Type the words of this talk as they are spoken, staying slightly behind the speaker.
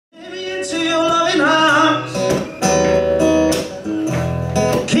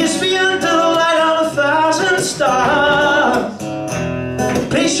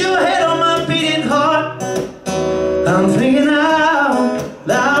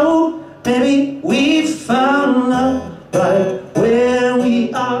Baby, we found love right where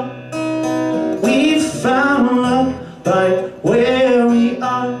we are. We found love right where we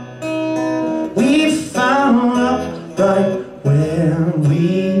are. We found love right where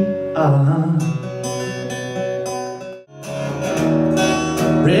we are.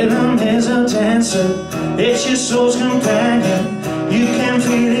 Rhythm is a dancer, it's your soul's companion. You can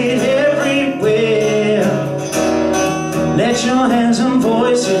feel it everywhere. Let your hands and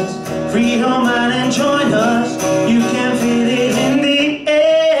voices free your mind and join us. You can feel it in the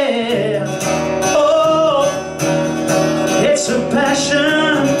air. Oh, it's a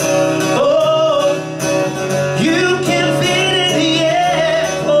passion. Oh, you can feel it in the air.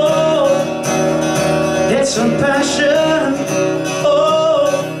 Oh, it's a passion. Oh,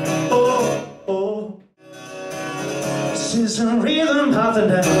 oh, oh. This is the rhythm of the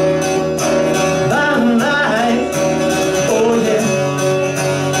night.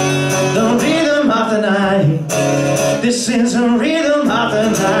 This is the rhythm of the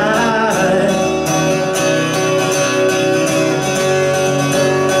night.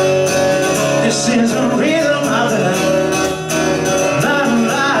 This is the rhythm of the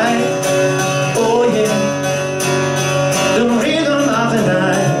night. Oh yeah, the rhythm of the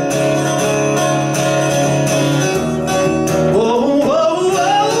night. Whoa, whoa,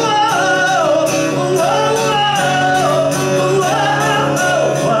 whoa, whoa, whoa, whoa.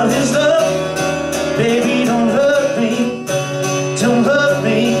 What is love? Baby, don't hurt me. Don't hurt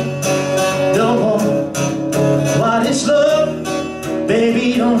me no more. What is love?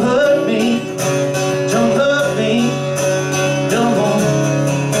 Baby, don't hurt me. Don't hurt me no more.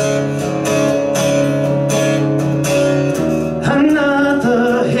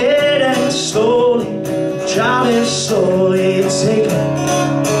 Another headache slowly, child is slowly taken.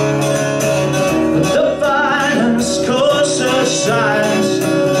 But the violence causes signs.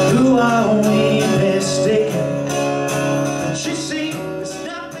 Who are we mistaken?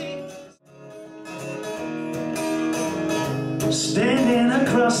 Standing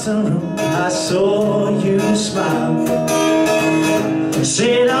across the room, I saw you smile.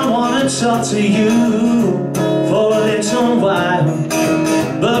 Said I wanna talk to you for a little while.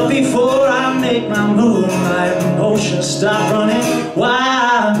 But before I make my move, my emotions start running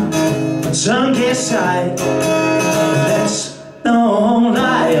wild. My tongue gets tied. That's no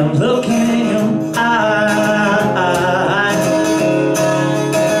lie, I'm looking in your eyes.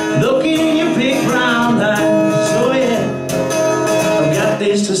 Looking in your big brown eyes. Oh yeah,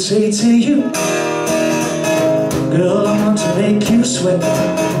 this to say to you. Girl, I want to make you sweat.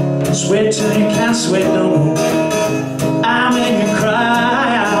 Sweat till you can't sweat no more. I make you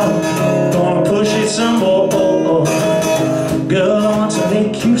cry out. Gonna push it some more. Girl, I want to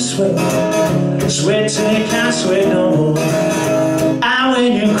make you sweat. Sweat till you can't sweat no more. And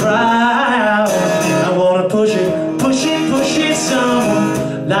when you cry out, I wanna push it some more.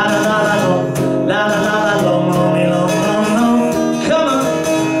 La la la la long, la la la la long, long, long, long, long. Come on.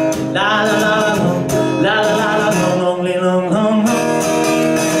 La la la la long, la la la la long, long, long, long, long.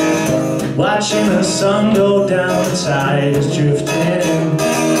 Watching the sun go down, the tide is drifting.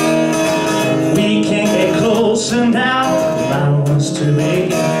 We can't get closer now, I want to begin.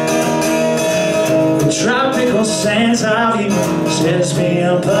 The tropical sands of you sets me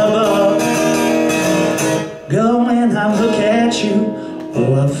up above. Girl, when I look at you,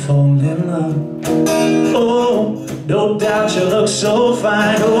 oh, I fall in love. Oh, no doubt you look so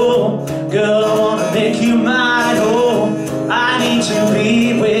fine. Oh, girl, I wanna make you mine. Oh, I need to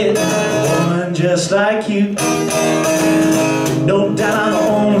be with a woman just like you. No doubt I'm the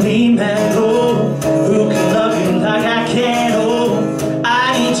only man, oh, who can love you like I can. Oh,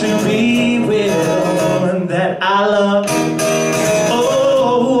 I need to be with a woman that I love.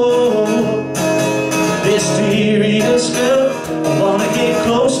 Oh, mysterious girl, I wanna get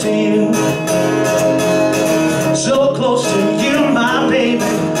close to you. So close to you, my baby.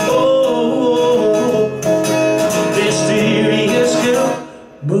 Oh, mysterious girl,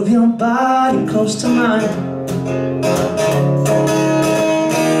 move your body close to mine.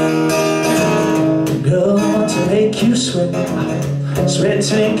 Girl, I want to make you sweat. Sweat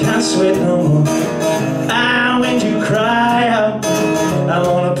till you can't sweat no more. And when you cry out, I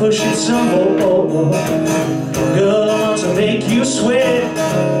wanna push it some more. Girl, I want to make you sweat.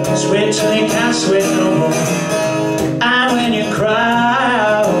 Sweat till you can't sweat no more. And when you cry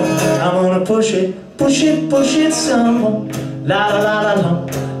out, I wanna push it some more. La la la la long,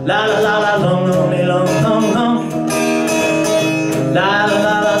 la la la la long, long, long, long, long. La la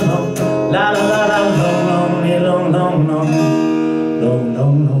la la long, la la la la long, long, long, long, long, long,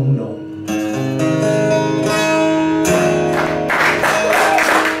 long, long, long.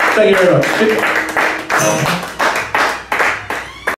 Thank you very much.